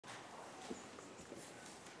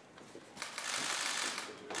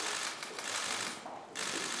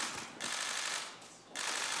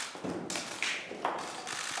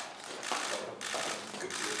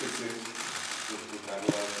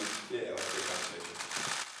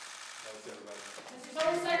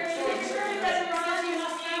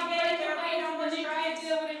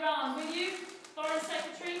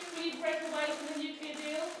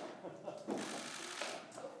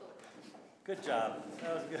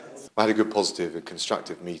I had a good, positive and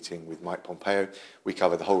constructive meeting with Mike Pompeo. We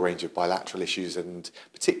covered the whole range of bilateral issues and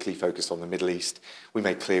particularly focused on the Middle East. We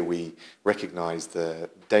made clear we recognise the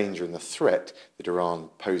danger and the threat that Iran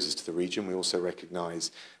poses to the region. We also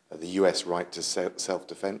recognise the US right to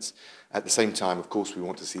self-defense. At the same time, of course, we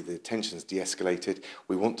want to see the tensions de-escalated.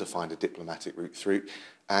 We want to find a diplomatic route through.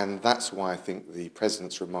 And that's why I think the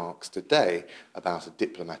President's remarks today about a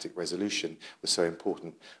diplomatic resolution was so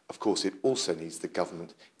important. Of course, it also needs the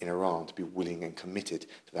government in Iran to be willing and committed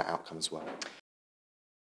to that outcome as well.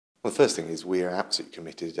 Well, the first thing is we are absolutely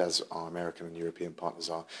committed, as our American and European partners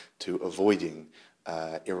are, to avoiding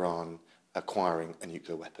Iran acquiring a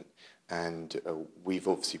nuclear weapon. And we've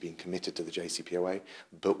obviously been committed to the JCPOA,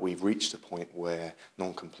 but we've reached a point where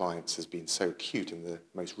non-compliance has been so acute in the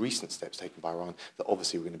most recent steps taken by Iran that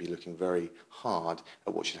obviously we're going to be looking very hard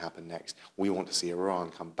at what should happen next. We want to see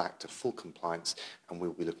Iran come back to full compliance, and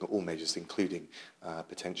we'll be looking at all measures, including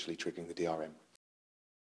potentially triggering the DRM.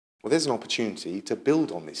 Well, there's an opportunity to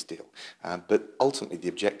build on this deal, but ultimately the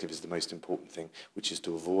objective is the most important thing, which is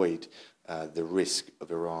to avoid the risk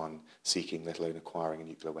of Iran seeking, let alone acquiring, a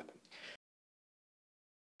nuclear weapon.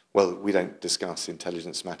 Well, we don't discuss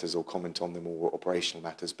intelligence matters or comment on them or operational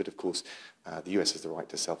matters, but of course the US has the right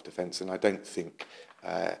to self-defense, and I don't think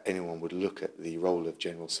anyone would look at the role of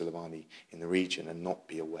General Soleimani in the region and not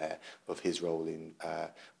be aware of his role in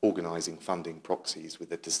organising, funding proxies with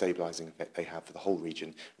the destabilising effect they have for the whole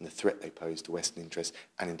region and the threat they pose to Western interests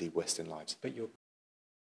and indeed Western lives. But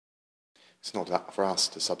it's not that for us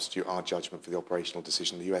to substitute our judgment for the operational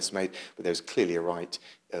decision the US made, but there's clearly a right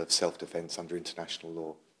of self-defense under international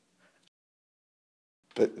law.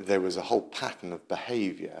 But there was a whole pattern of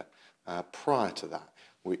behaviour prior to that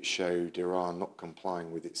which showed Iran not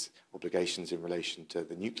complying with its obligations in relation to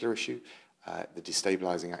the nuclear issue, the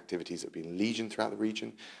destabilising activities that have been legion throughout the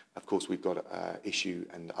region. Of course, we've got an issue,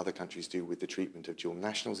 and other countries do, with the treatment of dual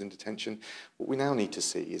nationals in detention. What we now need to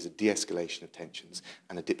see is a de-escalation of tensions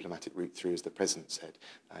and a diplomatic route through, as the President said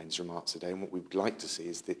in his remarks today. And what we would like to see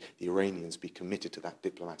is that the Iranians be committed to that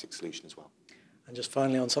diplomatic solution as well. And just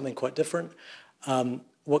finally, on something quite different,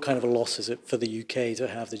 what kind of a loss is it for the UK to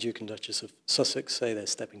have the Duke and Duchess of Sussex say they're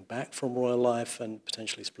stepping back from royal life and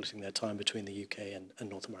potentially splitting their time between the UK and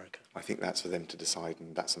North America? I think that's for them to decide,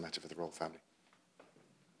 and that's a matter for the royal family.